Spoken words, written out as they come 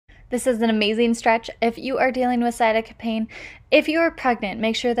This is an amazing stretch if you are dealing with sciatica pain. If you are pregnant,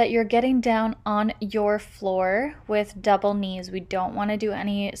 make sure that you're getting down on your floor with double knees. We don't want to do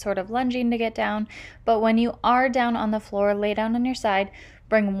any sort of lunging to get down, but when you are down on the floor, lay down on your side,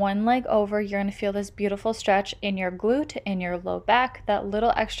 bring one leg over. You're going to feel this beautiful stretch in your glute, in your low back. That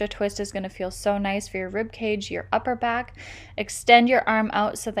little extra twist is going to feel so nice for your rib cage, your upper back. Extend your arm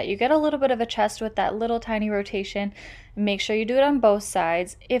out so that you get a little bit of a chest with that little tiny rotation. Make sure you do it on both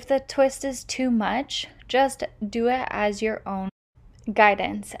sides. If the twist is too much, just do it as your own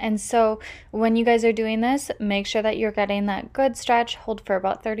guidance. And so when you guys are doing this, make sure that you're getting that good stretch. Hold for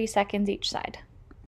about 30 seconds each side.